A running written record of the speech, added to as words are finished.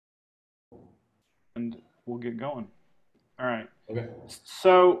and we'll get going. All right. Okay.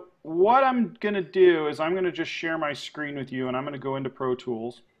 So what I'm going to do is I'm going to just share my screen with you, and I'm going to go into Pro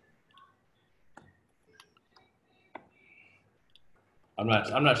Tools. I'm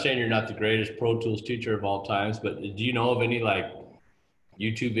not saying you're not the greatest Pro Tools teacher of all times, but do you know of any like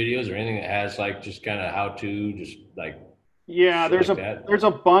YouTube videos or anything that has like just kind of how to just like Yeah, shit like that? there's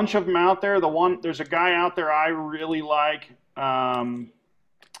a bunch of them out there. There's a guy out there I really like. Well,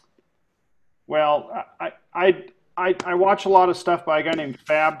 I watch a lot of stuff by a guy named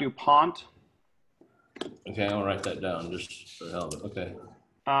Fab DuPont. Okay, I'll write that down just for the hell of it. Okay.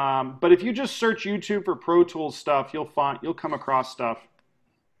 But if you just search YouTube for Pro Tools stuff, you'll come across stuff.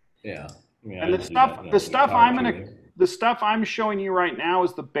 Yeah. I mean, And I do that, the with stuff guitar too. the stuff I'm showing you right now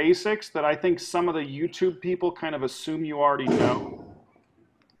is the basics that I think some of the YouTube people kind of assume you already know.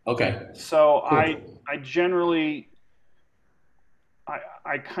 And Okay. so Cool. I generally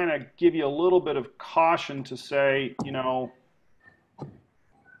I kind of give you a little bit of caution to say,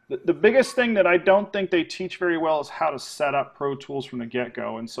 the biggest thing that I don't think they teach very well is how to set up Pro Tools from the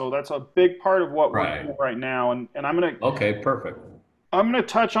get-go. And so that's a big part of what we're Right. doing right now. And Okay. Perfect. I'm gonna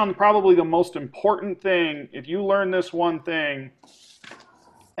touch on probably the most important thing. If you learn this one thing,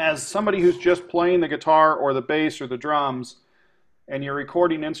 as somebody who's just playing the guitar or the bass or the drums, and you're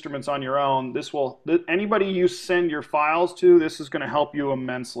recording instruments on your own, anybody you send your files to, this is going to help you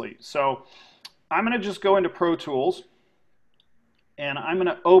immensely. So I'm going to just go into Pro Tools, and I'm going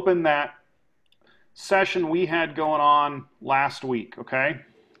to open that session we had going on last week, okay?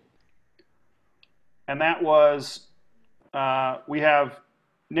 And that was, we have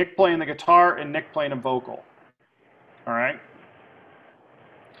Nick playing the guitar and Nick playing a vocal, all right?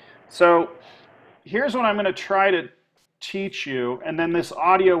 So here's what I'm going to try to teach you, and then this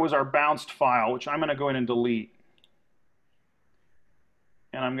audio was our bounced file, which I'm going to go in and delete.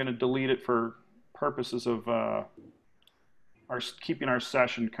 And I'm going to delete it for purposes of keeping our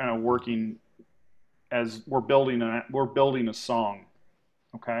session kind of working as we're building a song.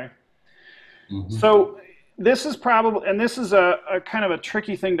 Okay. Hmm. So this is probably, and this is a kind of a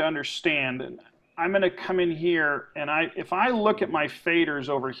tricky thing to understand. And I'm going to come in here, and if I look at my faders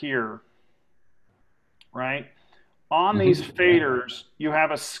over here, right? On these Yeah. faders, you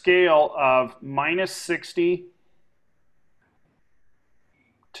have a scale of -60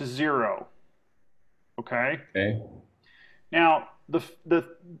 to 0. Okay. Okay. Now, the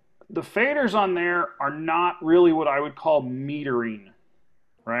faders on there are not really what I would call metering,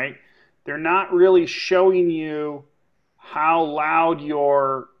 right? They're not really showing you how loud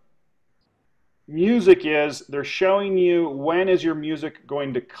your music is. They're showing you when is your music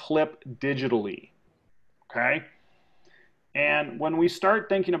going to clip digitally, okay? And when we start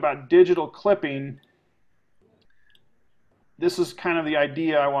thinking about digital clipping, this is kind of the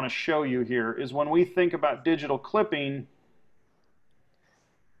idea I want to show you here, is when we think about digital clipping,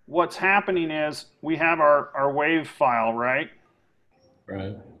 what's happening is we have our wave file, right?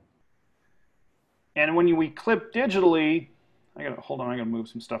 Right. And when we clip digitally, hold on, I gotta move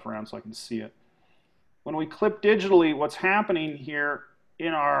some stuff around so I can see it. When we clip digitally, what's happening here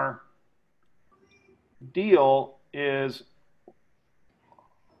in our deal is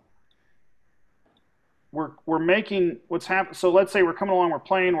we're making what's happening. So let's say we're coming along, we're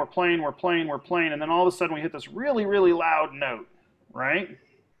playing, and then all of a sudden we hit this really, really loud note, right?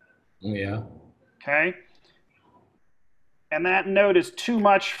 Yeah. Okay. And that note is too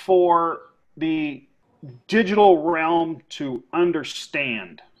much for the digital realm to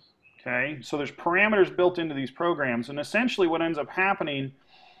understand. Okay, so there's parameters built into these programs, and essentially what ends up happening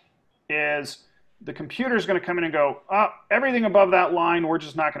is the computer is going to come in and go, oh, everything above that line we're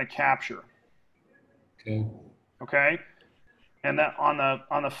just not going to capture. Okay. Okay, and that on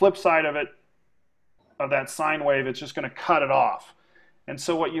the flip side of it, of that sine wave, it's just going to cut it off. And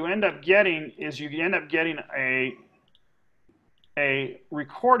so what you end up getting is you end up getting a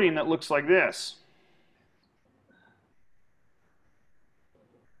recording that looks like this.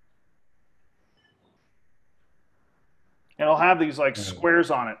 It'll have these like Right. squares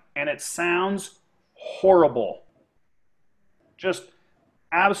on it, and it sounds horrible. Just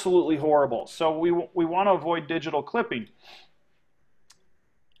absolutely horrible. So we want to avoid digital clipping.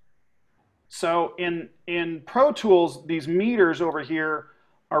 So in Pro Tools, these meters over here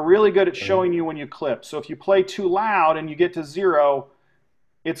are really good at Right. showing you when you clip. So if you play too loud and you get to 0,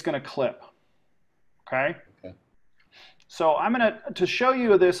 it's going to clip. Okay. Okay. So I'm going to show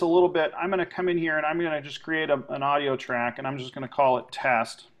you this a little bit. I'm going to come in here and I'm going to just create an audio track, and I'm just going to call it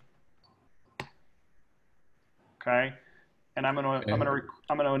test. Okay. And Okay. I'm going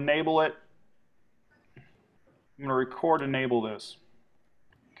to enable it. I'm going to record enable this.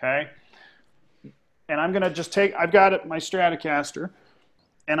 Okay. and I'm going to just take, I've got it, my Stratocaster,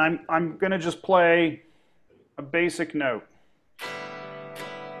 and I'm going to just play a basic note.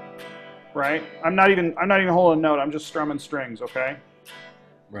 Right? I'm not even holding a note. I'm just strumming strings, okay?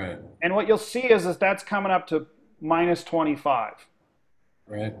 Right. And what you'll see is that's coming up to minus 25.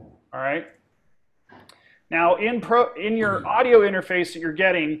 Right. All right? Now, in your audio interface that you're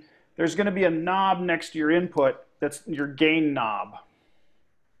getting, there's going to be a knob next to your input that's your gain knob.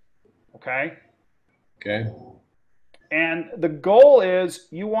 Okay? Okay. And the goal is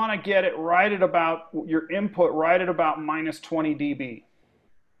you want to get it right at about, your input right at about minus 20 dB.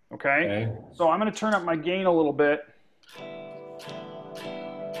 Okay? So I'm going to turn up my gain a little bit.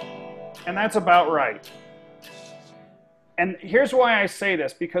 And that's about right. And here's why I say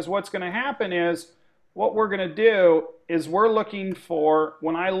this, because what's going to happen is, what we're going to do is we're looking for,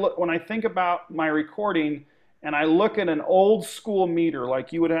 when I think about my recording and I look at an old school meter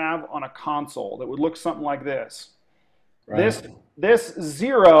like you would have on a console that would look something like this. Right. This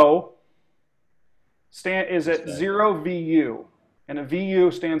 0 is at 0 VU. And a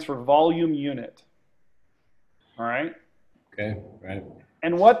VU stands for volume unit. All right? Okay, right.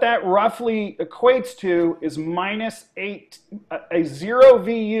 And what that roughly equates to is -8. A 0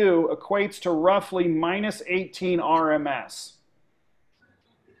 VU equates to roughly -18 RMS.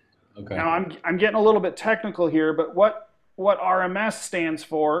 Okay. Now, I'm getting a little bit technical here, but what RMS stands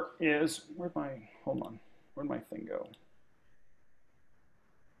for is, where'd my thing go?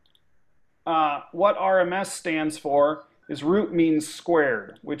 What RMS stands for is root mean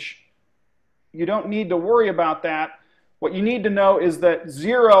squared, which you don't need to worry about that. What you need to know is that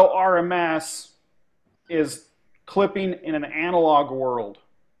 0 RMS is clipping in an analog world.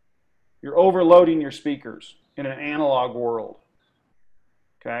 You're overloading your speakers in an analog world.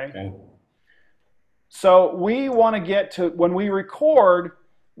 Okay? So we want to get to, when we record,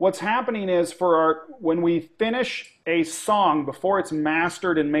 what's happening is when we finish a song before it's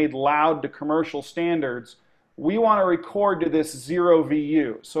mastered and made loud to commercial standards, we want to record to this 0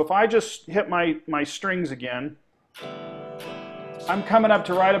 VU. So if I just hit my strings again, I'm coming up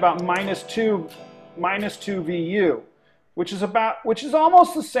to right about -2 VU, which is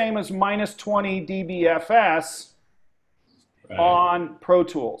almost the same as -20 dBFS on Pro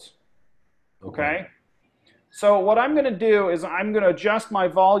Tools. Okay? So what I'm going to do is I'm going to adjust my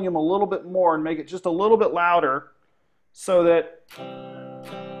volume a little bit more and make it just a little bit louder so that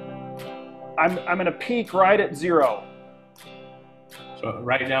I'm going to peak right at 0. So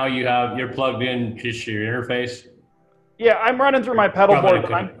right now you're plugged in just your interface? Yeah, I'm running through my pedal board,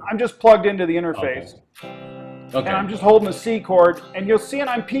 but I'm just plugged into the interface. Okay. And I'm just holding the C chord, and you'll see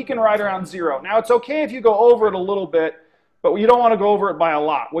I'm peaking right around 0. Now, it's okay if you go over it a little bit, but you don't want to go over it by a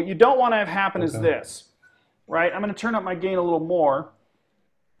lot. What you don't want to have happen is this, right? I'm going to turn up my gain a little more.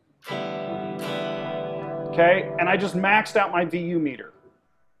 Okay, and I just maxed out my VU meter.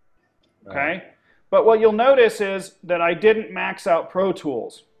 Okay, but what you'll notice is that I didn't max out Pro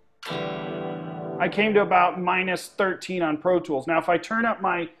Tools. I came to about -13 on Pro Tools. Now, if I turn up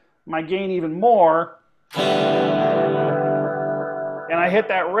my gain even more, and I hit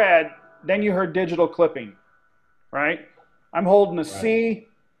that red, then you heard digital clipping, right? I'm holding a C.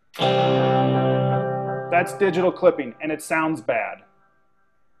 That's digital clipping, and it sounds bad.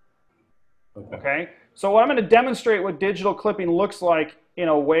 Okay? So I'm going to demonstrate what digital clipping looks like in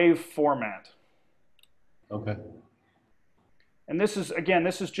a wave format. Okay. And this is, again,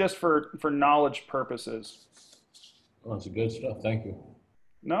 this is just for knowledge purposes. Oh, that's good stuff. Thank you.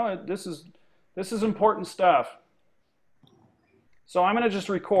 No, this is important stuff. So I'm going to just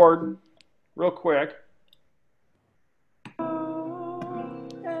record real quick.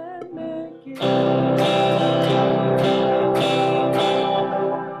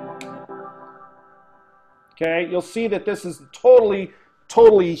 Okay, you'll see that this is totally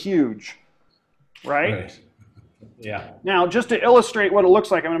huge, right? Yeah. Now, just to illustrate what it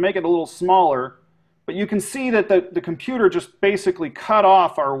looks like, I'm going to make it a little smaller, but you can see that the computer just basically cut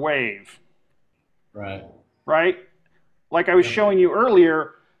off our wave. Right. Right? Like I was showing you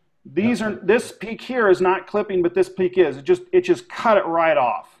earlier, this peak here is not clipping, but this peak is. It just cut it right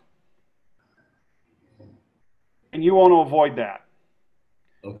off. And you want to avoid that.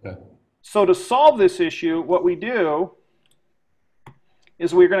 Okay. So to solve this issue, what we do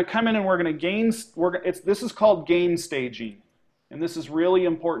is we're going to come in and we're going to gain. This is called gain staging, and this is really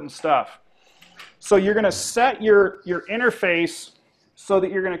important stuff. So you're going to set your interface so that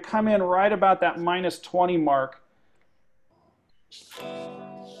you're going to come in right about that -20 mark.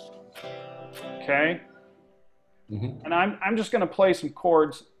 Okay. Mm-hmm. And I'm just going to play some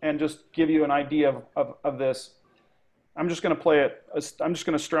chords and just give you an idea of this. I'm just going to play it. I'm just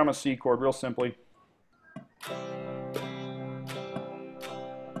going to strum a C chord real simply.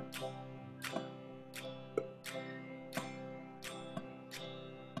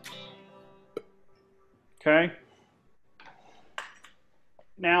 Okay.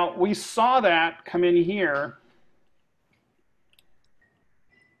 Now, we saw that come in here,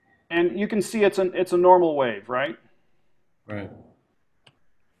 and you can see it's a normal wave, right? Right.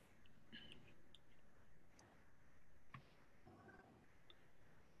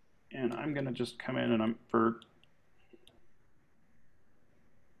 And I'm going to just come in and all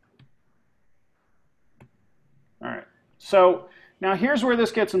right. So now here's where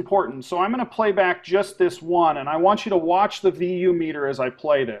this gets important. So I'm going to play back just this one, and I want you to watch the VU meter as I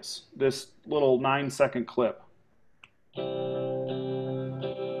play this little 9-second clip.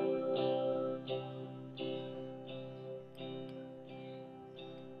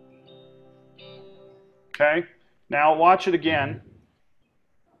 Okay, now watch it again.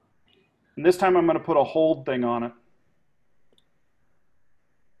 And this time I'm going to put a hold thing on it.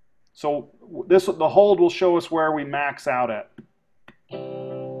 So the hold will show us where we max out at.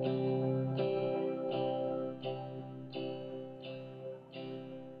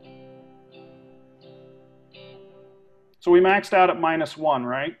 So we maxed out at -1,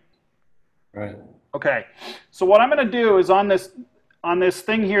 right? Right. Okay. So what I'm going to do is on this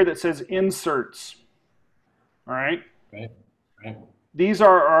thing here that says inserts. All right. Right. Right. These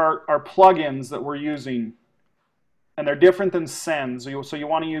are our plugins that we're using, and they're different than sends. So you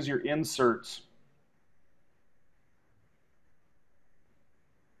want to use your inserts.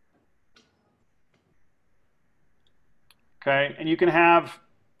 Okay, and you can have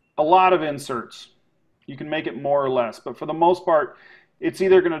a lot of inserts. You can make it more or less, but for the most part, it's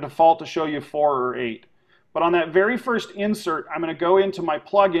either going to default to show you 4 or 8. But on that very first insert, I'm going to go into my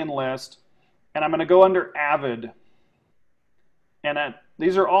plugin list, and I'm going to go under Avid. And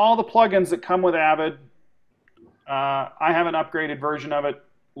these are all the plugins that come with Avid. I have an upgraded version of it,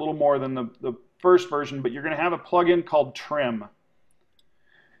 a little more than the first version, but you're going to have a plugin called Trim.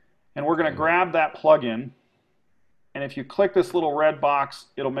 And we're going to grab that plugin, and if you click this little red box,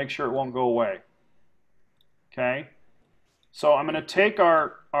 it'll make sure it won't go away. Okay? So I'm going to take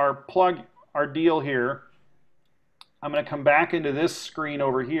our deal here. I'm going to come back into this screen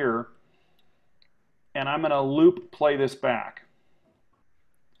over here, and I'm going to loop play this back.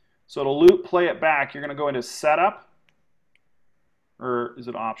 So to loop play it back, you're going to go into Setup, or is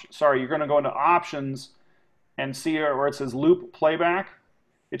it Options? Sorry, you're going to go into Options and see where it says Loop Playback.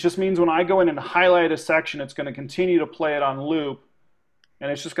 It just means when I go in and highlight a section, it's going to continue to play it on loop,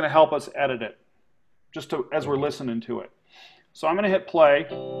 and it's just going to help us edit it, as we're listening to it. So I'm going to hit play,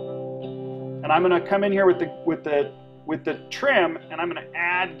 and I'm going to come in here with the trim, and I'm going to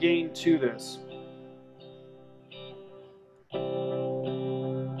add gain to this.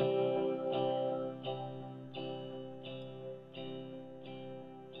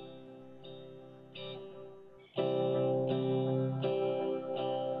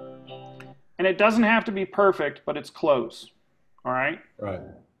 And it doesn't have to be perfect, but it's close. All right? Right.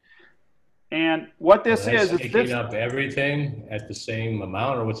 And what this is taking up everything at the same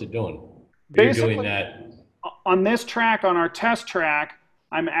amount, or what's it doing? Basically, you're doing that. On this track, on our test track,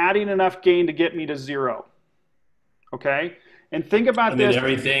 I'm adding enough gain to get me to 0. Okay? And think about this. And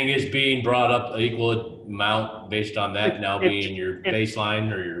then everything is being brought up equal amount based on that being your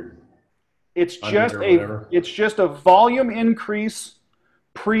baseline or your it's just a volume increase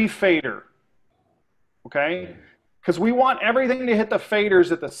pre-fader. Okay? Because we want everything to hit the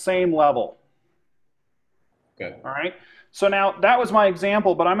faders at the same level. Okay. All right. So now that was my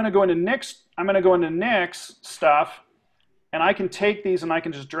example, but I'm going to go into Nick's. I'm going to go into Nick's stuff, and I can take these and I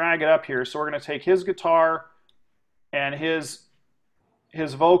can just drag it up here. So we're going to take his guitar and his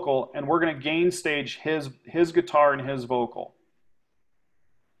vocal, and we're going to gain stage his guitar and his vocal.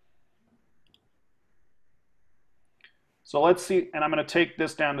 So let's see, and I'm going to take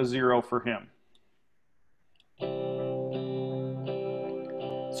this down to 0 for him.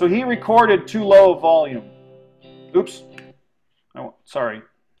 So he recorded too low of volume. Oops. Oh, sorry.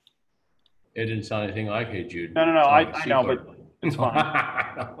 It didn't sound anything like Hey Jude. No. I know, but it's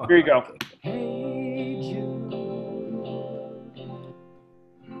fine. Here you go. Hey Jude.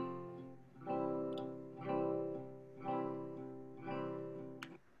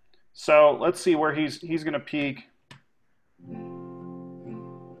 So let's see where he's going to peak.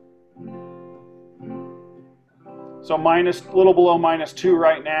 So a little below -2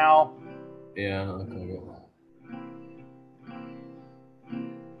 right now. Yeah. Okay.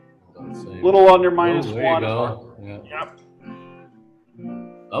 A little under -1. There you go. Yeah. Yep.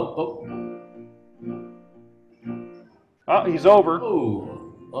 Oh. Oh, he's over.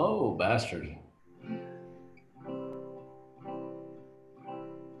 Oh, bastard.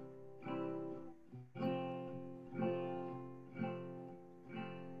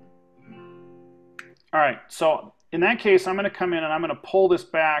 All right. so in that case, I'm going to come in and I'm going to pull this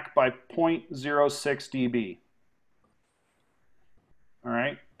back by 0.06 dB. All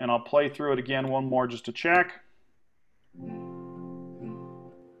right, and I'll play through it again one more just to check.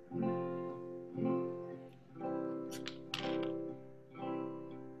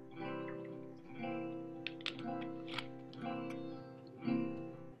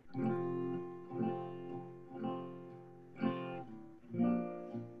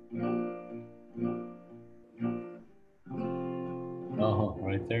 Oh,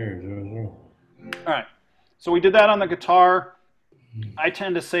 right there, 0, 0. All right, so we did that on the guitar. I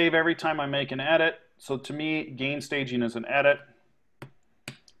tend to save every time I make an edit. So to me, gain staging is an edit.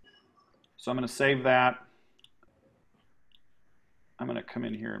 So I'm going to save that. I'm going to come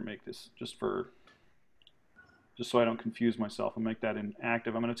in here and make this just so I don't confuse myself and make that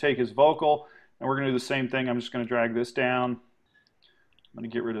inactive. I'm going to take his vocal, and we're going to do the same thing. I'm just going to drag this down. I'm going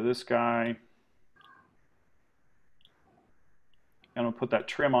to get rid of this guy. I'm going to put that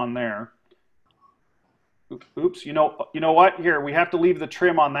trim on there. Oops, you know what? Here, we have to leave the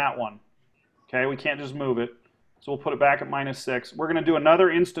trim on that one. Okay, we can't just move it. So we'll put it back at -6. We're going to do another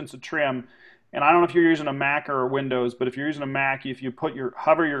instance of trim. And I don't know if you're using a Mac or Windows, but if you're using a Mac, if you put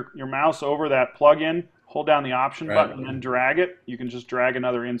hover your mouse over that plugin, hold down the option button, and then drag it, you can just drag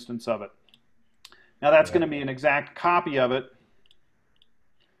another instance of it. Now that's going to be an exact copy of it.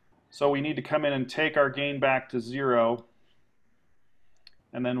 So we need to come in and take our gain back to 0.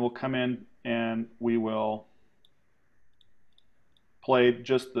 And then we'll come in and we will play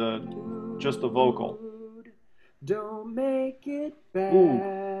just the vocal. Don't make it bad.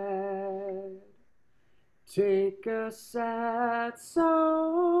 Ooh. Take a sad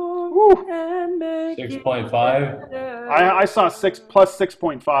song Ooh. and make 6.5. it better. I saw 6 plus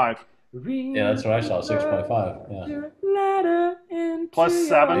 6.5. Yeah, that's what I saw. 6.5. Yeah. Plus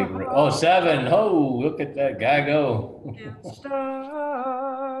 7. Oh, 7. Oh, look at that guy go.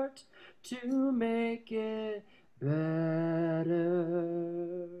 Start to make it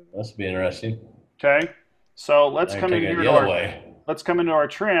better. Must be interesting. Okay, so let's come in here. Let's come into our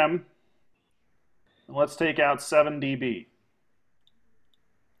trim. And let's take out 7 dB.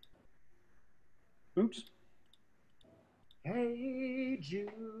 Oops. Hey Jude,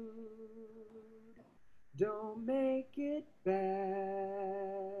 don't make it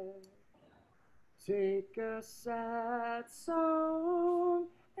bad. Take a sad song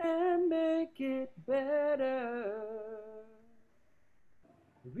and make it better.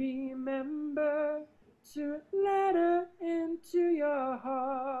 Remember to let her into your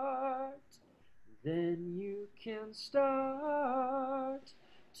heart. Then you can start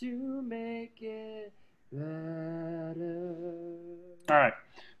to make it better. All right,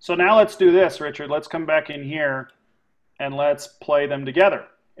 so now let's do this, Richard. Let's come back in here and let's play them together.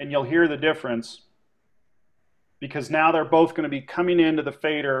 And you'll hear the difference because now they're both going to be coming into the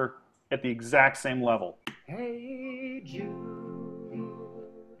fader at the exact same level. Hey Jude,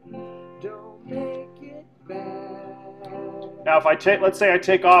 don't make it bad. Now if let's say I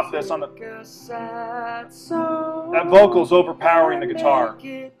take off this on the, that vocal's overpowering the guitar.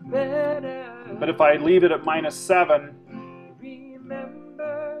 But if I leave it at -7,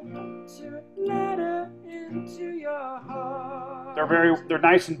 remember to let her into your heart. they're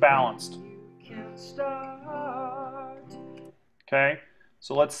nice and balanced. You can start. Okay,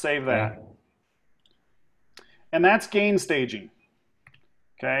 so let's save that. And that's gain staging.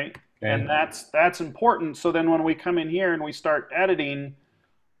 Okay? And that's important. So then when we come in here and we start editing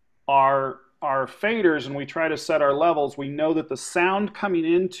our faders and we try to set our levels, we know that the sound coming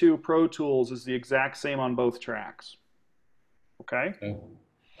into Pro Tools is the exact same on both tracks. Okay?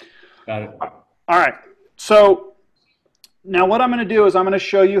 Got it. All right. So now what I'm going to do is I'm going to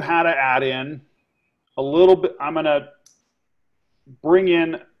show you how to add in a little bit. I'm going to bring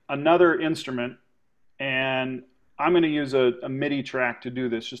in another instrument, and I'm going to use a MIDI track to do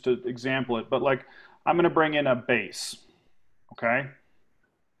this, just to example it. But like, I'm going to bring in a bass. Okay.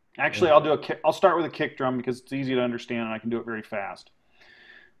 Actually, I'll start with a kick drum because it's easy to understand and I can do it very fast.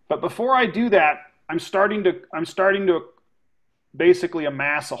 But before I do that, I'm starting to basically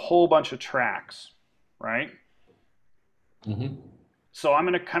amass a whole bunch of tracks, right? Mm-hmm. So I'm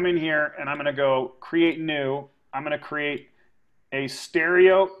going to come in here and I'm going to go create new. I'm going to create a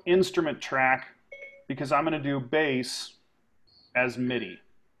stereo instrument track because I'm going to do bass as MIDI.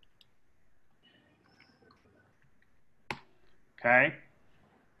 Okay.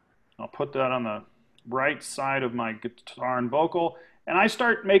 I'll put that on the right side of my guitar and vocal, and I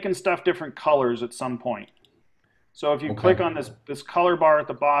start making stuff different colors at some point. So if you click on this color bar at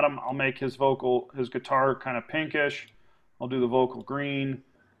the bottom, I'll make his guitar kind of pinkish. I'll do the vocal green.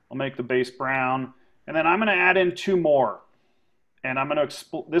 I'll make the bass brown. And then I'm going to add in 2 more. And I'm going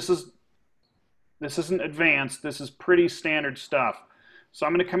to this isn't advanced. This is pretty standard stuff. So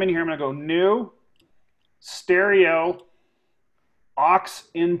I'm going to come in here. I'm going to go new, stereo, aux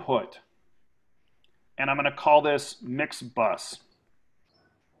input. And I'm going to call this mix bus.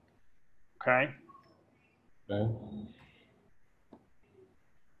 Okay? Okay.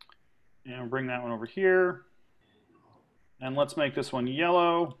 And I'll bring that one over here. And let's make this one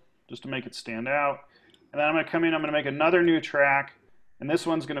yellow, just to make it stand out. And then I'm going to come in, I'm going to make another new track. And this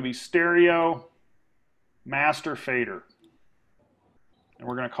one's going to be stereo, master fader. And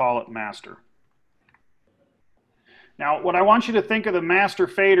we're going to call it master. Now, what I want you to think of the master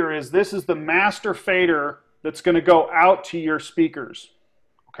fader is this is the master fader that's going to go out to your speakers.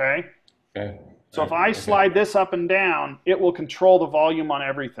 Okay? Okay. So if I slide this up and down, it will control the volume on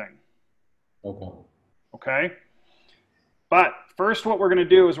everything. Okay. Okay? But first what we're going to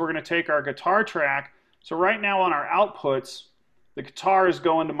do is we're going to take our guitar track. So right now on our outputs, the guitar is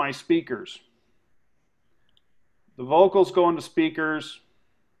going to my speakers. The vocals go into speakers.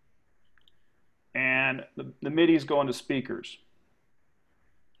 And the MIDI's going to speakers.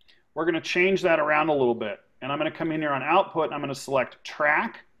 We're going to change that around a little bit. And I'm going to come in here on output, and I'm going to select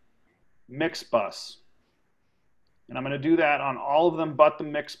track, mix bus. And I'm going to do that on all of them but the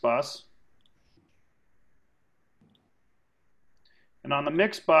mix bus. And on the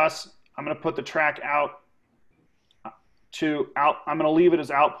mix bus, I'm going to put the track out I'm going to leave it as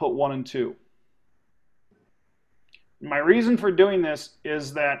output 1 and 2. My reason for doing this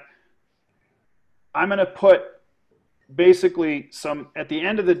is that I'm going to put basically at the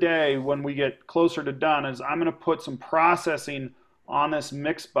end of the day, when we get closer to done, is I'm going to put some processing on this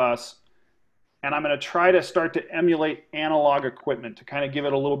mix bus, and I'm going to try to start to emulate analog equipment to kind of give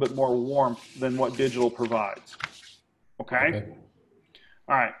it a little bit more warmth than what digital provides. Okay?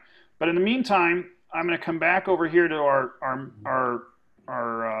 All right. But in the meantime, I'm going to come back over here to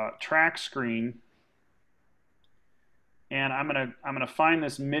our track screen, and I'm going to find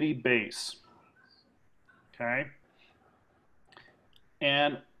this MIDI bass. Okay.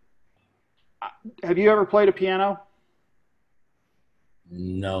 And have you ever played a piano?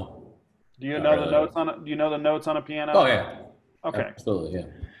 No. Do you know the notes on it? Do you know the notes on a piano? Oh yeah. Okay. Absolutely, yeah.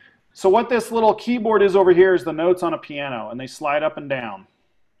 So what this little keyboard is over here is the notes on a piano, and they slide up and down.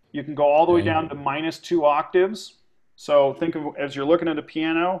 You can go all the way down to -2 octaves. So think of as you're looking at a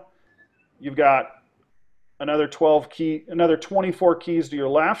piano, you've got another 24 keys to your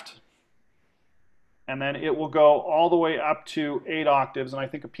left. And then it will go all the way up to 8 octaves, and I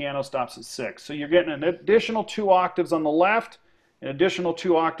think a piano stops at 6. So you're getting an additional 2 octaves on the left, an additional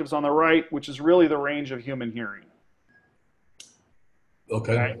 2 octaves on the right, which is really the range of human hearing.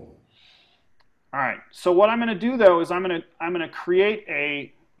 Okay. All right. So what I'm going to do though is I'm going to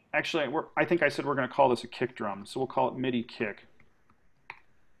create I think I said we're going to call this a kick drum, so we'll call it MIDI kick.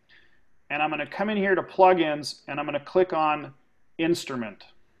 And I'm going to come in here to plugins, and I'm going to click on instrument.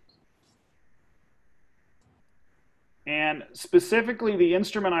 And specifically, the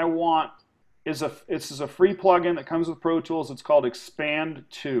instrument I want is a free plugin that comes with Pro Tools. It's called Expand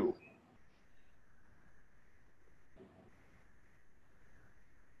 2.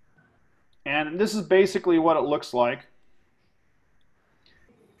 And this is basically what it looks like.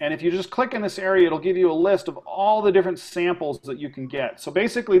 And if you just click in this area, it'll give you a list of all the different samples that you can get. So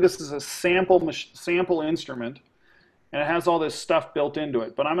basically, this is a sample instrument, and it has all this stuff built into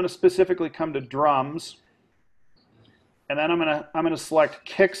it. But I'm going to specifically come to drums. And then I'm going to select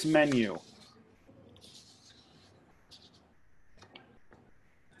Kicks menu.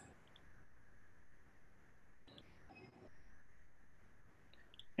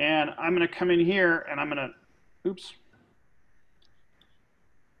 And I'm going to come in here and I'm going to,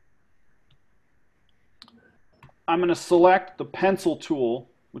 I'm going to select the pencil tool,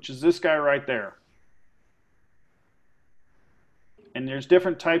 which is this guy right there. And there's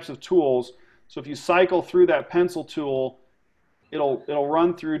different types of tools. So if you cycle through that pencil tool, it'll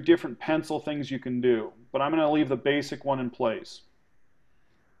run through different pencil things you can do. But I'm going to leave the basic one in place.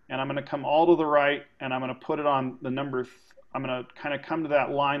 And I'm going to come all to the right, and I'm going to put it on the number. I'm going to kind of come to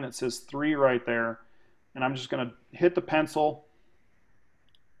that line that says 3 right there, and I'm just going to hit the pencil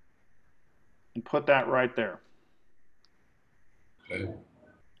and put that right there. Okay.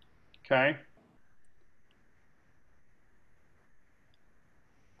 Okay.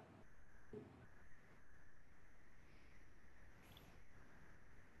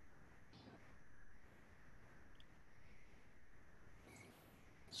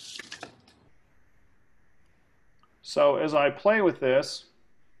 So as I play with this,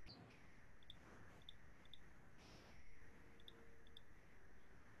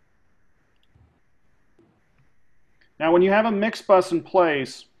 Now, when you have a mix bus in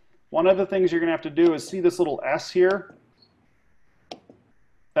place, one of the things you're going to have to do is see this little S here.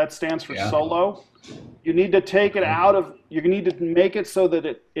 That stands for solo. You need to take it out of, you need to make it so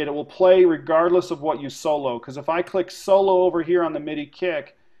that it will play regardless of what you solo. Because if I click solo over here on the MIDI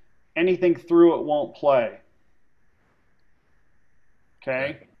kick, anything through it won't play.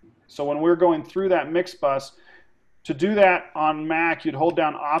 Okay? So when we're going through that mix bus, to do that on Mac, you'd hold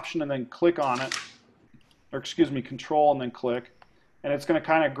down Option and then click on it. Or excuse me, Control and then click. And it's going to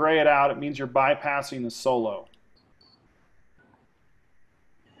kind of gray it out. It means you're bypassing the solo.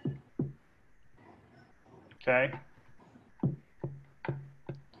 Okay.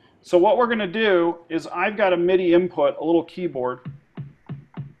 So what we're going to do is I've got a MIDI input, a little keyboard.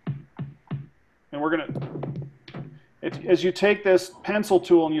 And we're going to, as you take this pencil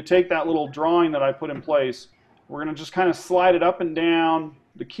tool and you take that little drawing that I put in place, we're going to just kind of slide it up and down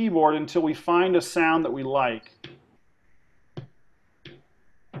the keyboard until we find a sound that we like.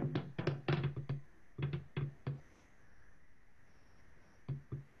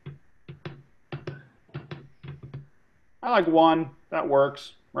 I like 1, that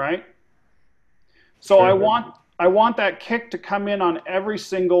works, right? So I want that kick to come in on every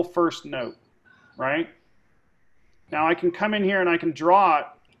single first note, right? Now I can come in here and I can draw it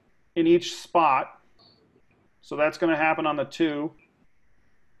in each spot. So that's going to happen on the 2.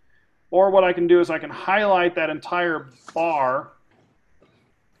 Or what I can do is I can highlight that entire bar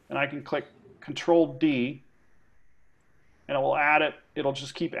and I can click Control D and it will add it, it'll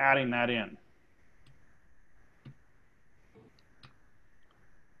just keep adding that in.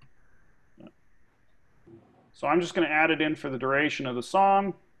 So I'm just going to add it in for the duration of the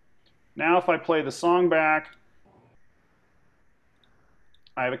song. Now if I play the song back,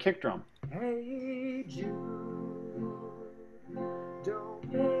 I have a kick drum. Hey Jude, don't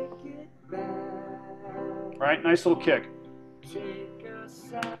make it bad. Right? Nice little kick. Take a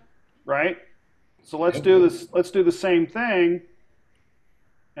side. Right? So let's do this. Let's do the same thing.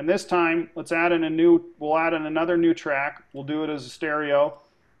 And this time, let's add in we'll add in another new track. We'll do it as a stereo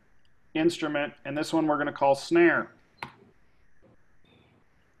instrument, and this one we're going to call snare.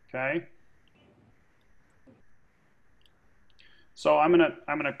 Okay? So I'm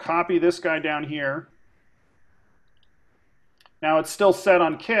going to copy this guy down here. Now it's still set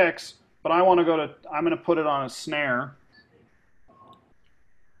on kicks, but I'm going to put it on a snare.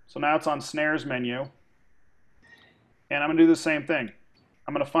 So now it's on snares menu. And I'm going to do the same thing.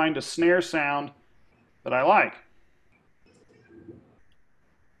 I'm going to find a snare sound that I like.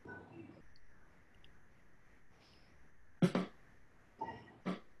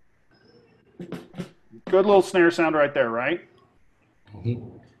 Good little snare sound right there, right?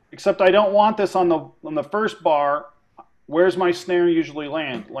 Mm-hmm. Except I don't want this on the first bar. Where's my snare usually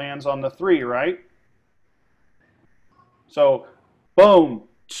land? Lands on the 3, right? So, boom,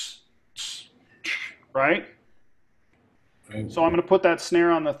 right? So I'm going to put that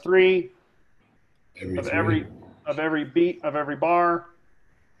snare on the 3 of every beat of every bar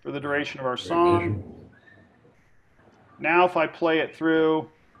for the duration of our song. Now if I play it through.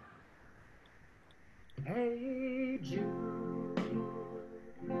 Hey Jude,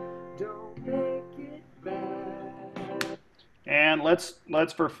 don't make it bad. And let's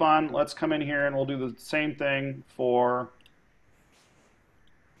for fun, let's come in here and we'll do the same thing for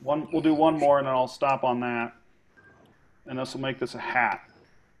one. We'll do one more and then I'll stop on that. And this will make this a hat.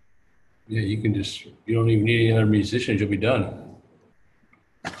 Yeah, you don't even need any other musicians, you'll be done.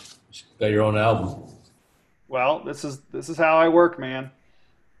 Just got your own album. Well, this is how I work, man.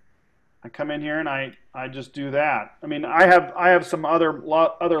 I come in here and I just do that. I mean, I have some other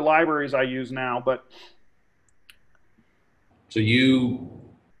libraries I use now, but. So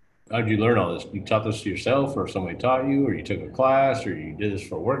how'd you learn all this? You taught this to yourself, or somebody taught you, or you took a class, or you did this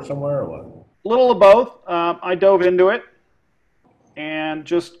for work somewhere, or what? A little of both. I dove into it and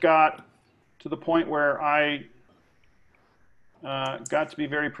just got to the point where I got to be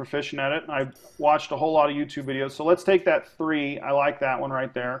very proficient at it. I watched a whole lot of YouTube videos. So let's take that 3. I like that one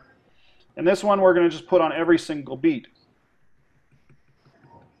right there. And this one we're going to just put on every single beat.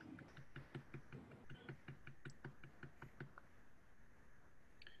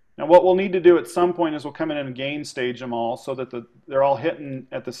 Now what we'll need to do at some point is we'll come in and gain stage them all so that they're all hitting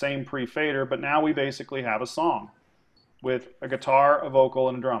at the same pre-fader, but now we basically have a song with a guitar, a vocal,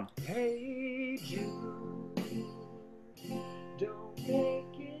 and a drum. Hey Jude, don't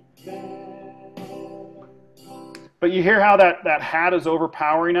make it bad. But you hear how that hat is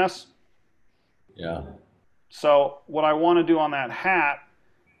overpowering us? Yeah. So what I want to do on that hat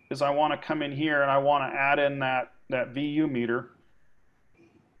is I want to come in here and I want to add in that VU meter.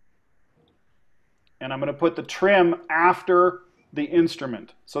 and I'm going to put the trim after the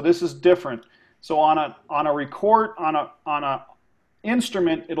instrument. So this is different. So on a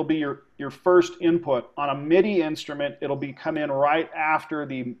instrument, it'll be your first input. On a MIDI instrument, it'll be come in right after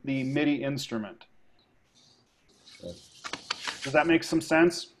the MIDI instrument. Does that make some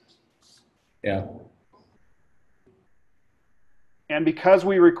sense? Yeah. And because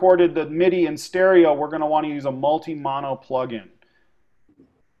we recorded the MIDI in stereo, we're going to want to use a multi-mono plugin.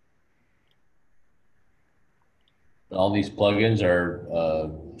 All these plugins are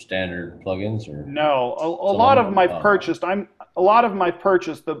standard plugins, or no? A lot of my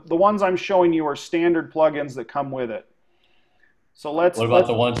purchased, the ones I'm showing you are standard plugins that come with it. So What about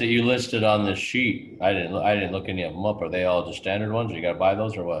the ones that you listed on this sheet? I didn't look any of them up. Are they all just standard ones? Or you got to buy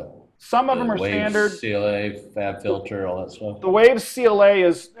those, or what? Some of them are Waves, standard. CLA, Fab Filter, all that stuff. The Waves CLA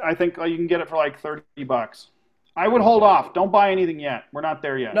is, I think you can get it for like $30. I would hold off. Don't buy anything yet. We're not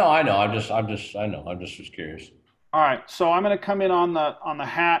there yet. No, I know. I just was curious. All right, so I'm going to come in on the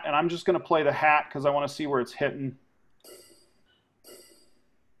hat, and I'm just going to play the hat because I want to see where it's hitting.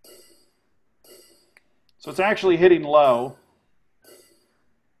 So it's actually hitting low.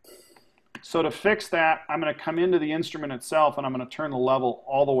 So to fix that, I'm going to come into the instrument itself, and I'm going to turn the level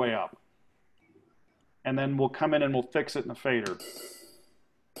all the way up. And then we'll come in and we'll fix it in the fader.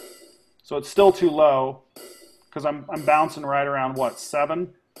 So it's still too low because I'm bouncing right around, what,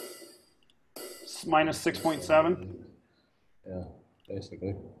 7? Minus 6.7? Yeah,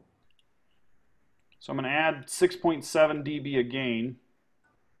 basically. So I'm going to add 6.7 dB of gain.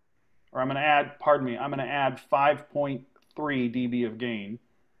 Or I'm going to add, pardon me, I'm going to add 5.3 dB of gain.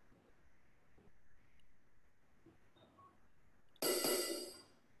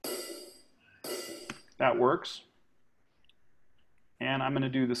 That works. And I'm going to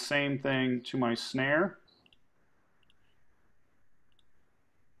do the same thing to my snare.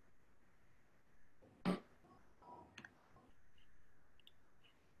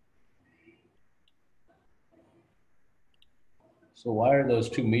 So why are those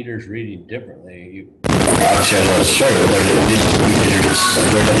 2 meters reading differently? Obviously, I know it's straight, but they're just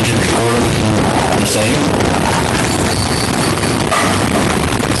recording the same.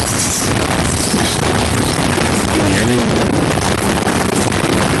 Can you hear me?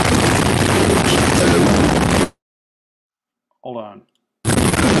 Hold on.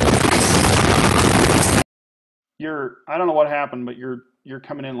 I don't know what happened, but you're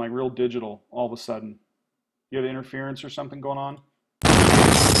coming in like real digital all of a sudden. You have interference or something going on?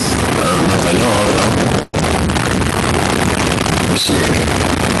 I know. Let's see.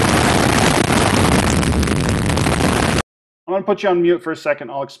 I'm going to put you on mute for a second.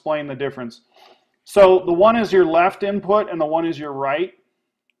 I'll explain the difference. So the one is your left input and the one is your right.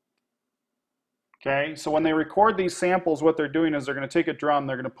 Okay, so when they record these samples, what they're doing is they're going to take a drum,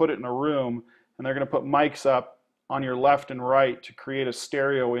 they're going to put it in a room, and they're going to put mics up on your left and right to create a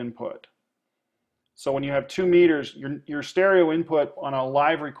stereo input. So when you have 2 meters, your stereo input on a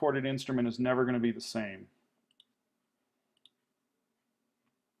live recorded instrument is never going to be the same.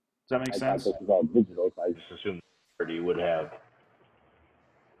 Does that make sense? This is all digital, so I just assumed you would have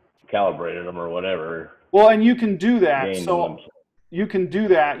calibrated them or whatever. Well, and you can do that. So you can do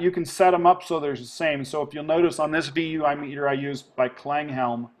that. You can set them up so they're the same. So if you'll notice on this VUI meter I used by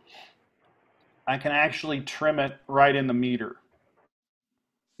Klanghelm, I can actually trim it right in the meter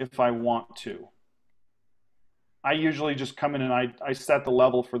if I want to. I usually just come in and I set the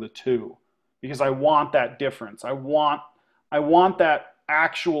level for the 2 because I want that difference. I want that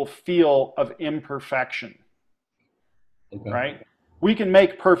actual feel of imperfection. Okay. Right? We can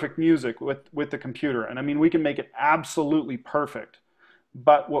make perfect music with the computer, and I mean we can make it absolutely perfect.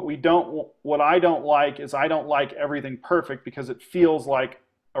 But what I don't like is I don't like everything perfect because it feels like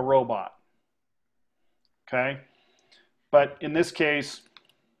a robot. Okay? But in this case,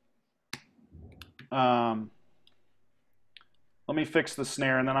 let me fix the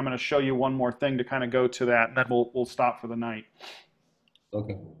snare, and then I'm going to show you one more thing to kind of go to that, and then we'll stop for the night.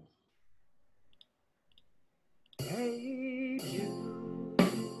 Okay. Hey, you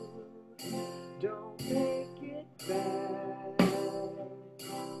don't make it bad.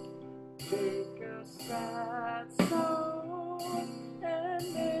 Take a sad song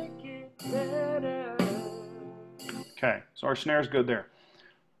and make it better. Okay, so our snare's good there.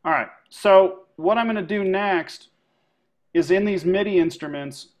 All right, so what I'm going to do next is in these MIDI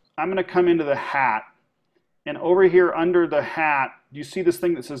instruments, I'm going to come into the hat. And over here under the hat, do you see this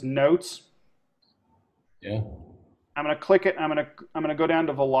thing that says notes? Yeah. I'm going to click it. I'm going to go down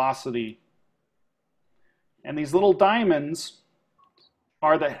to velocity. And these little diamonds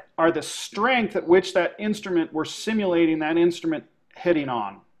are the strength at which that instrument, we're simulating that instrument hitting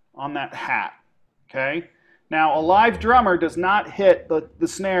on that hat. Okay? Now, a live drummer does not hit the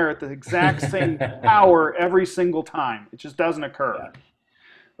snare at the exact same power every single time. It just doesn't occur. Yeah.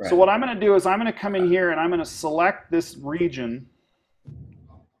 Right. So what I'm going to do is I'm going to come in here and I'm going to select this region,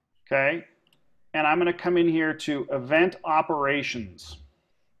 okay? And I'm going to come in here to Event Operations.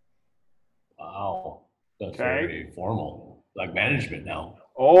 Wow. That's Okay. very formal. Like management now.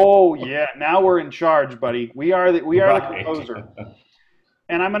 Oh, yeah. Now we're in charge, buddy. We are the composer.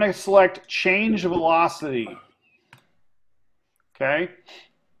 And I'm going to select Change Velocity. Okay?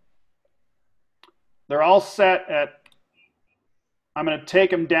 They're all set at, I'm going to take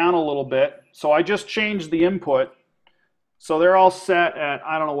them down a little bit. So I just changed the input. So they're all set at,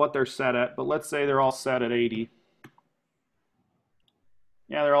 I don't know what they're set at, but let's say they're all set at 80.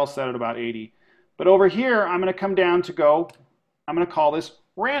 Yeah, they're all set at about 80. But over here, I'm going to come down to go, I'm going to call this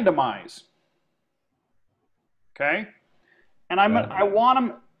Randomize. Okay? And I want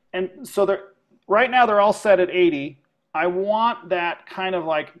them, and so they're, right now they're all set at 80. I want that kind of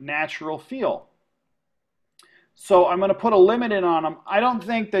like natural feel. So I'm going to put a limit in on him. I don't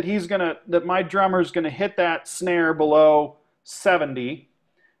think that that my drummer's going to hit that snare below 70,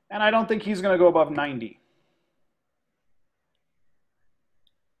 and I don't think he's going to go above 90.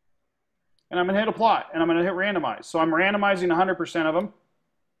 And I'm going to hit apply, and I'm going to hit randomize. So I'm randomizing 100% of them.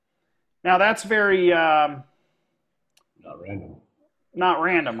 Now that's very not random. Not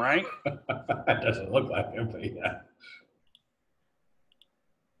random, right? It doesn't look like it, but yeah.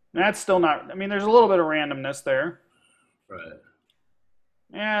 That's still not, I mean, there's a little bit of randomness there. Right.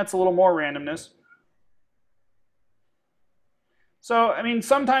 Yeah, it's a little more randomness. So, I mean,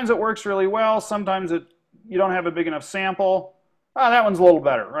 sometimes it works really well. Sometimes you don't have a big enough sample. Oh, that one's a little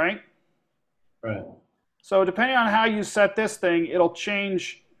better, right? Right. So depending on how you set this thing, it'll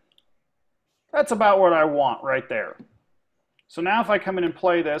change. That's about what I want right there. So now if I come in and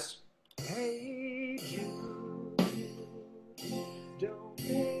play this. Hey, you, don't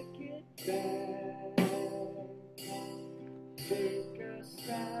make it bad. Take a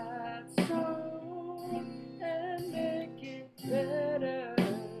sad song and make it better.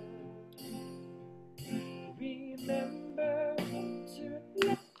 Remember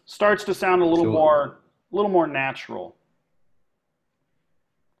to Starts to sound a little more natural.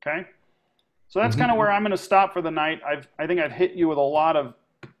 Okay? So that's kind of where I'm going to stop for the night. I think I've hit you with a lot of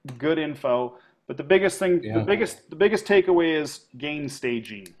good info, but the biggest thing, the biggest takeaway is gain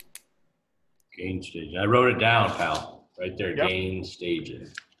staging. Gain staging. I wrote it down, pal. Right there, Yep. Gain staging.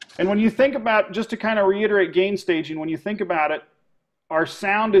 And when you think about, just to kind of reiterate gain staging, when you think about it, our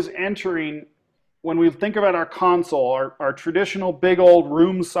sound is entering, when we think about our console, our traditional big old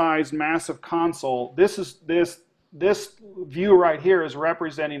room-sized massive console, this view right here is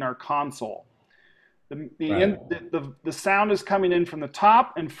representing our console. The the sound is coming in from the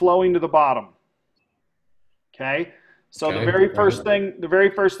top and flowing to the bottom. Okay? So the very first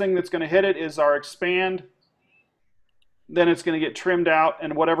thing that's going to hit it is our expand. Then it's going to get trimmed out,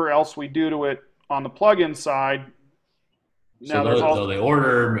 and whatever else we do to it on the plug-in side. So the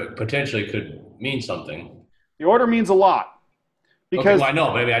order potentially could mean something. The order means a lot. Because, okay, well, I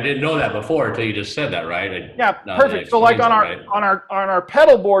know, maybe I didn't know that before until you just said that, right? Yeah, perfect. So like on our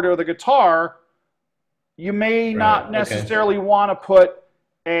pedal board or the guitar, you may not necessarily want to put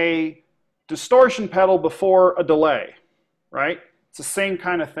a distortion pedal before a delay, right? It's the same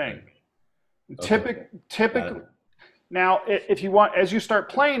kind of thing. Typically, now if you want, as you start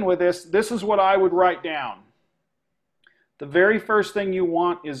playing with this is what I would write down. The very first thing you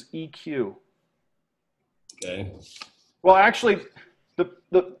want is EQ. Okay. Well, actually,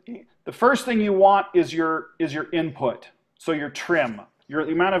 the first thing you want is your input. So your trim,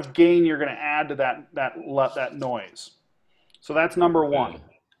 the amount of gain you're going to add to that noise. So that's number one. Okay.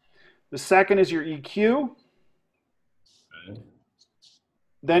 The second is your EQ. Okay.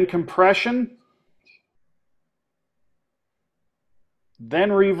 Then compression. Then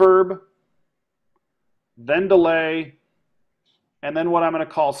reverb. Then delay. And then what I'm going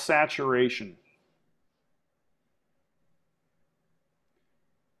to call saturation.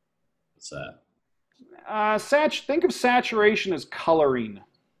 What's that? Think of saturation as coloring.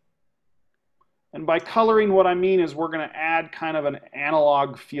 And by coloring, what I mean is we're going to add kind of an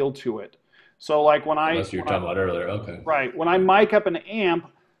analog feel to it. So like when I... That's what you were talking about earlier, okay. Right. When I mic up an amp,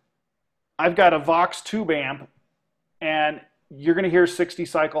 I've got a Vox tube amp, and you're going to hear 60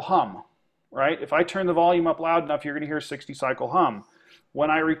 cycle hum, right? If I turn the volume up loud enough, you're going to hear 60 cycle hum. When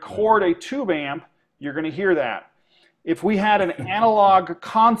I record a tube amp, you're going to hear that. If we had an analog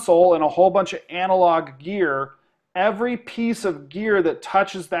console and a whole bunch of analog gear, every piece of gear that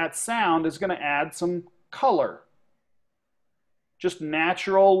touches that sound is going to add some color. Just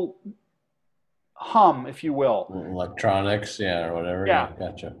natural hum, if you will. Electronics, yeah, or whatever. Yeah. Yeah,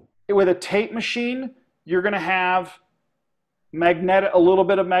 gotcha. With a tape machine, you're going to have a little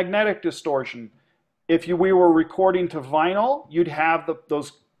bit of magnetic distortion. If we were recording to vinyl, you'd have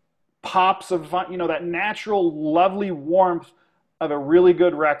those pops of, that natural, lovely warmth of a really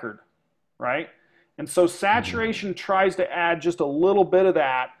good record, right? And so saturation tries to add just a little bit of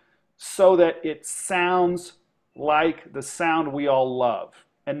that so that it sounds like the sound we all love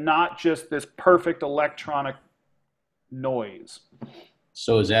and not just this perfect electronic noise.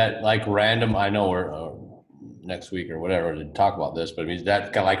 So is that like random? I know we're next week or whatever to talk about this, but I mean, is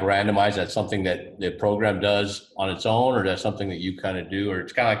that kind of like randomized? That's something that the program does on its own, or that's something that you kind of do, or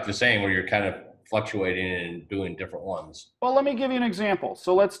it's kind of like the same where you're kind of fluctuating and doing different ones? Well, let me give you an example.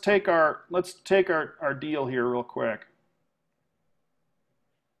 So let's take our deal here real quick.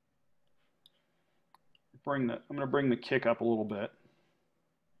 I'm going to bring the kick up a little bit.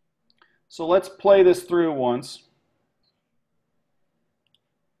 So let's play this through once.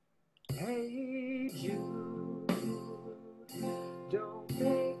 Hey Jude, don't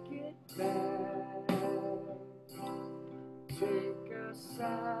make it bad. Take a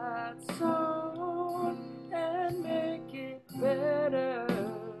sad song and make it better.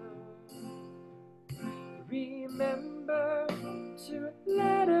 Remember to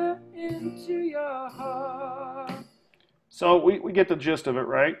let her into your heart. So we get the gist of it,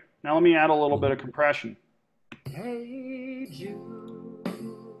 right? Now let me add a little bit of compression. Hey Jude,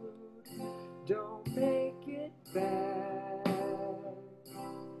 don't make it bad.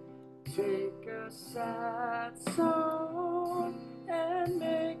 Take a sad song and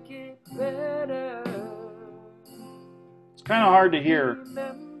make it better. It's kind of hard to hear.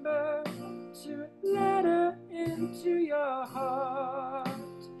 Remember to let her into your heart.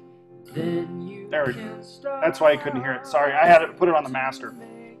 Then you can start. That's why I couldn't hear it. Sorry, I had to put it on the master.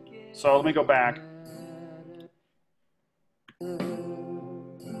 So let me go back.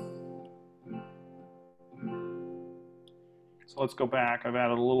 So let's go back. I've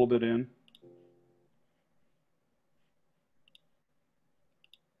added a little bit in.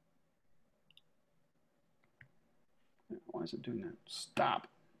 Why is it doing that? Stop.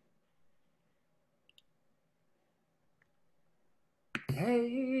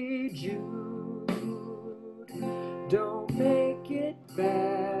 Hey Jude, don't make it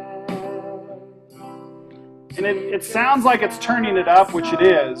bad. And it sounds like it's turning it up, which it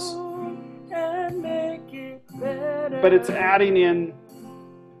is. And make it better. But it's adding in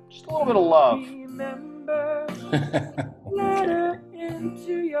just a little bit of love. Remember, let her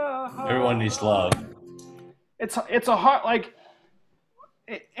into your heart. Everyone needs love. It's a hard, like,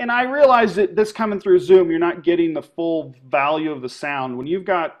 and I realize that this coming through Zoom, you're not getting the full value of the sound. When you've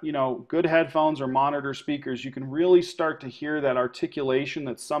got, good headphones or monitor speakers, you can really start to hear that articulation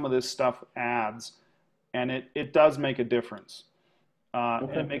that some of this stuff adds. And it does make a difference.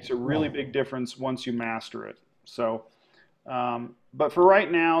 And it makes a really big difference once you master it. So, but for right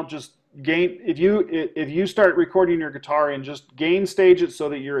now, just if you start recording your guitar and just gain stage it so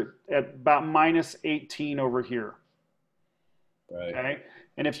that you're at about -18 over here. Right. Okay.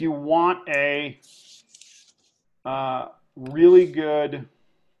 And if you want a really good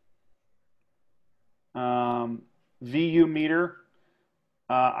VU meter,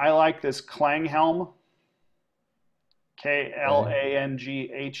 I like this Klanghelm.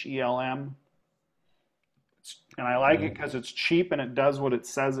 Klanghelm. And I like it because it's cheap and it does what it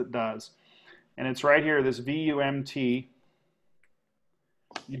says it does. And it's right here, this VUMT.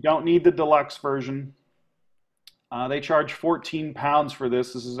 You don't need the deluxe version. They charge £14 for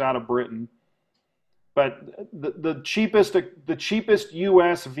this. This is out of Britain. But the cheapest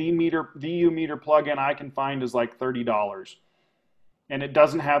US VU meter plug-in I can find is like $30. And it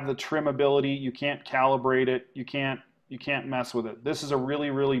doesn't have the trimability. You can't calibrate it. You can't mess with it. This is a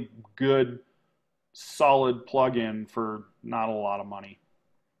really, really good, solid plug-in for not a lot of money.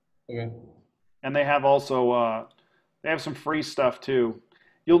 Okay. And they have also they have some free stuff too.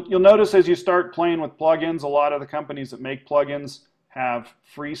 You'll notice as you start playing with plugins, a lot of the companies that make plugins have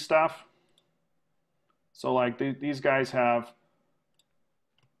free stuff. So like these guys have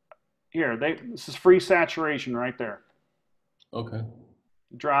here. This is free saturation right there. Okay.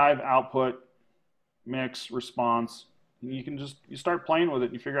 Drive, output, mix, response. You can you start playing with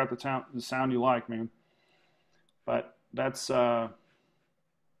it and you figure out the sound you like, man. But that's what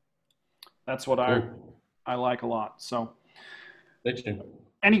Cool. I like a lot. So, Thank you.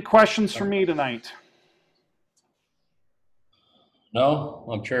 any questions for me tonight? No,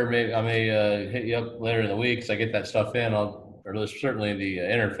 I'm sure maybe I may hit you up later in the week because I get that stuff in. Or certainly the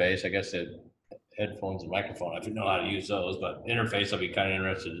interface. I guess the headphones and microphone. I don't know how to use those, but interface I'll be kind of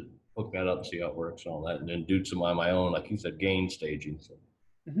interested hook that up and see how it works and all that, and then do some on my own, like you said, gain staging. So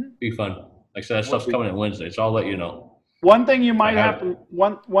Mhm. be fun. Like I said, that stuff's coming in Wednesday, so I'll let you know. One thing you I might have have to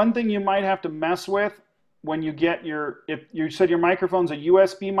one thing you might have to mess with when you get your, if you said your microphone's a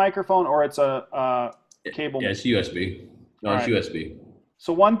USB microphone or it's a cable. yeah, it's USB. No, All it's right. USB.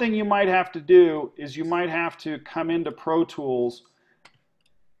 So one thing you might have to do is you might have to come into Pro Tools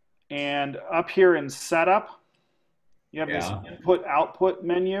and up here in Setup, you have this Yeah, input output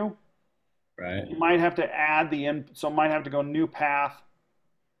menu. right, You might have to add the in, so might have to go new path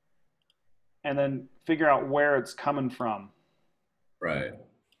and then figure out where it's coming from. right.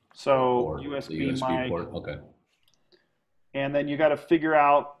 So Port, the USB USB mic, port. Okay. and then you got to figure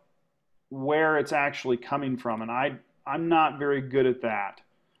out where it's actually coming from. And I'm not very good at that.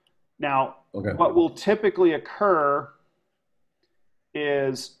 Now, Okay. what will typically occur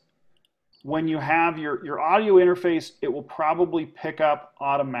is when you have your audio interface, it will probably pick up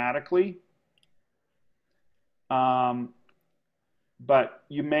automatically. But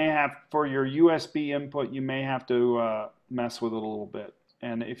you may have, for your USB input, you may have to mess with it a little bit.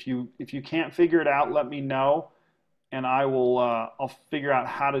 And if you can't figure it out, let me know, and I'll figure out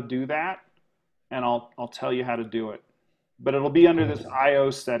how to do that, and I'll tell you how to do it. But it'll be under this I/O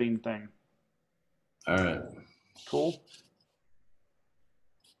setting thing. All right. Cool.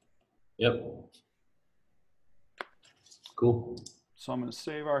 Yep. Cool. So I'm going to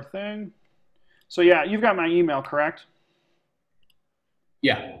save our thing. So yeah, you've got my email, correct?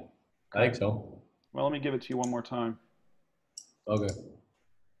 Yeah, I think so. Well, let me give it to you one more time. Okay.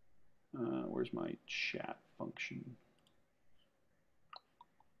 Where's my chat function?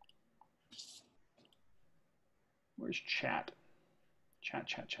 Where's chat? Chat.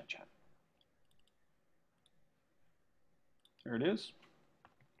 There it is.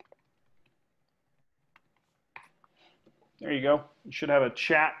 There you go. You should have a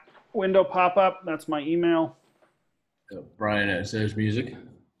chat window pop up. That's my email. Brian at Says Music.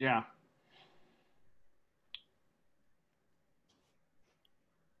 Yeah.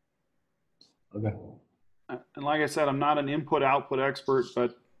 Okay. And like I said, I'm not an input-output expert,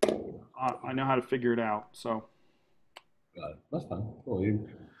 but I know how to figure it out. So Got it. That's fine. Cool.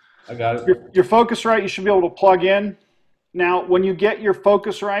 I got it. your Focusrite, you should be able to plug in. Now, when you get your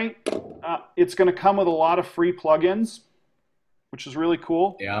Focusrite, it's going to come with a lot of free plugins, which is really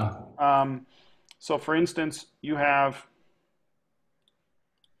cool. Yeah. So for instance, you have,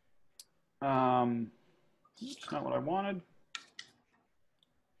 it's not what I wanted.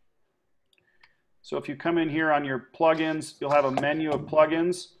 So if you come in here on your plugins, you'll have a menu of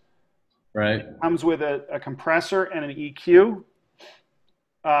plugins. Right. It comes with a compressor and an EQ.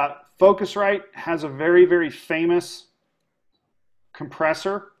 Focusrite has a very, very famous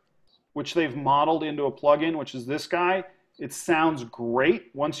compressor, which they've modeled into a plugin, which is this guy. It sounds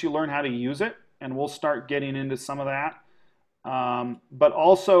great once you learn how to use it, and we'll start getting into some of that. But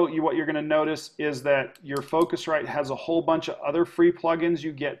also, what you're going to notice is that your Focusrite has a whole bunch of other free plugins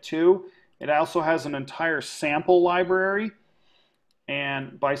you get too. It also has an entire sample library.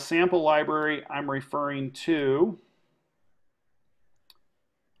 And by sample library, I'm referring to,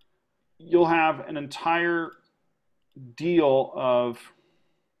 you'll have an entire deal of,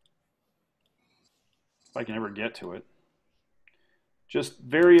 if I can ever get to it, just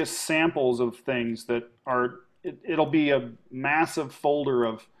various samples of things that are, it'll be a massive folder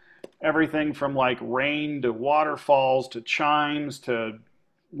of everything from like rain to waterfalls to chimes to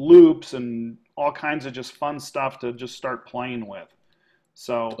loops and all kinds of just fun stuff to just start playing with.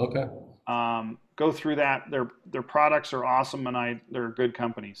 So Okay. Go through that. Their products are awesome, and they're a good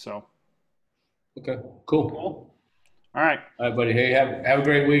company. So Okay. Cool. cool. All right. All right, buddy. Hey, have a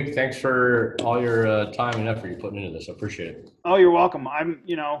great week. Thanks for all your time and effort you're putting into this. I appreciate it. Oh, you're welcome. I'm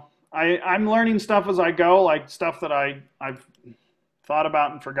learning stuff as I go, like stuff that I've thought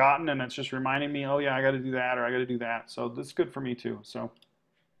about and forgotten, and it's just reminding me, oh yeah, I got to do that, or I got to do that. So this is good for me too. So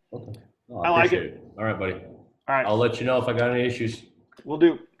Okay. Oh, I like appreciate it. All right, buddy. all right, I'll let you know if I got any issues. we'll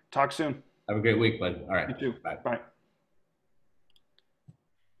do. Talk soon. Have a great week, bud. All right. You too. Bye. Bye.